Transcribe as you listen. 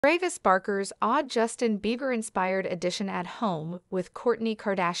Travis Barker's odd Justin Bieber-inspired edition at home with Kourtney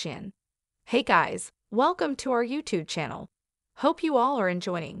Kardashian. Hey guys, welcome to our YouTube channel. Hope you all are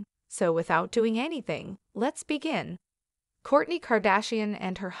enjoying. So without doing anything, let's begin. Kourtney Kardashian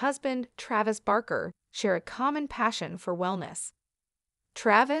and her husband, Travis Barker, share a common passion for wellness.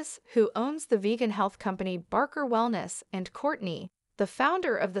 Travis, who owns the vegan health company Barker Wellness, and Kourtney, the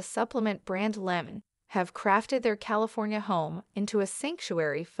founder of the supplement brand Lemon, have crafted their California home into a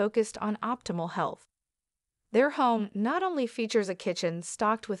sanctuary focused on optimal health. Their home not only features a kitchen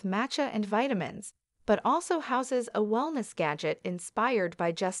stocked with matcha and vitamins, but also houses a wellness gadget inspired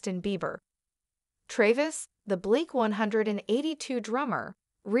by Justin Bieber. Travis, the Blink-182 drummer,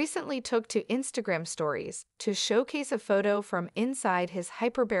 recently took to Instagram stories to showcase a photo from inside his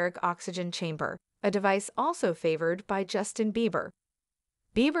hyperbaric oxygen chamber, a device also favored by Justin Bieber.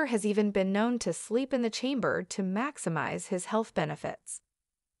 Bieber has even been known to sleep in the chamber to maximize his health benefits.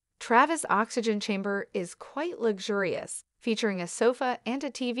 Travis' oxygen chamber is quite luxurious, featuring a sofa and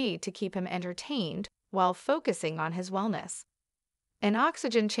a TV to keep him entertained while focusing on his wellness. An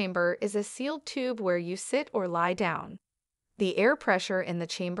oxygen chamber is a sealed tube where you sit or lie down. The air pressure in the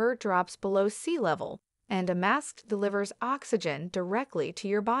chamber drops below sea level, and a mask delivers oxygen directly to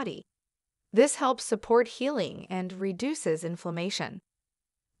your body. This helps support healing and reduces inflammation.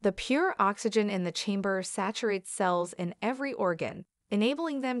 The pure oxygen in the chamber saturates cells in every organ,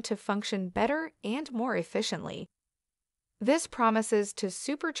 enabling them to function better and more efficiently. This promises to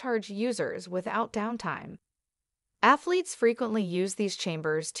supercharge users without downtime. Athletes frequently use these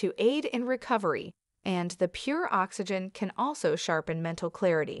chambers to aid in recovery, and the pure oxygen can also sharpen mental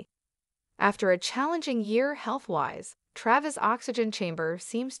clarity. After a challenging year health-wise, Travis' oxygen chamber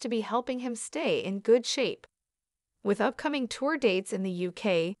seems to be helping him stay in good shape. With upcoming tour dates in the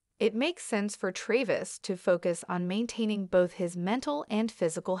UK, it makes sense for Travis to focus on maintaining both his mental and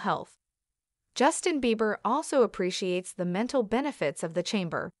physical health. Justin Bieber also appreciates the mental benefits of the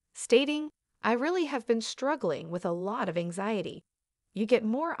chamber, stating, "I really have been struggling with a lot of anxiety. You get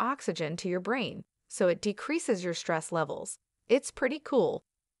more oxygen to your brain, so it decreases your stress levels. It's pretty cool."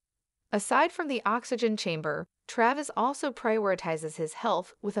 Aside from the oxygen chamber, Travis also prioritizes his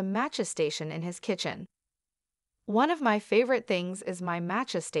health with a matcha station in his kitchen. "One of my favorite things is my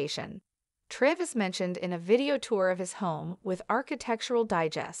matcha station," Travis mentioned in a video tour of his home with Architectural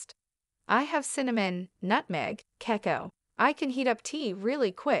Digest. "I have cinnamon, nutmeg, cacao. I can heat up tea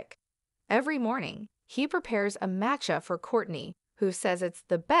really quick." Every morning, he prepares a matcha for Kourtney, who says it's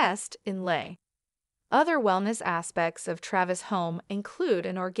the best in LA. Other wellness aspects of Travis' home include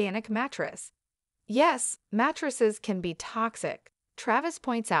an organic mattress. Yes, mattresses can be toxic, Travis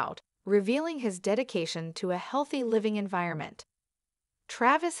points out, revealing his dedication to a healthy living environment.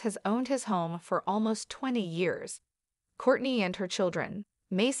 Travis has owned his home for almost 20 years. Kourtney and her children,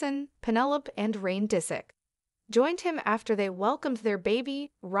 Mason, Penelope, and Rain Disick, joined him after they welcomed their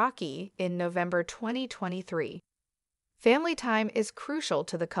baby, Rocky, in November 2023. Family time is crucial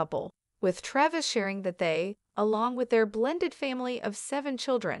to the couple, with Travis sharing that they, along with their blended family of 7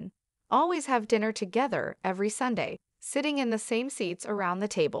 children, always have dinner together every Sunday, sitting in the same seats around the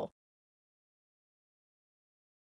table.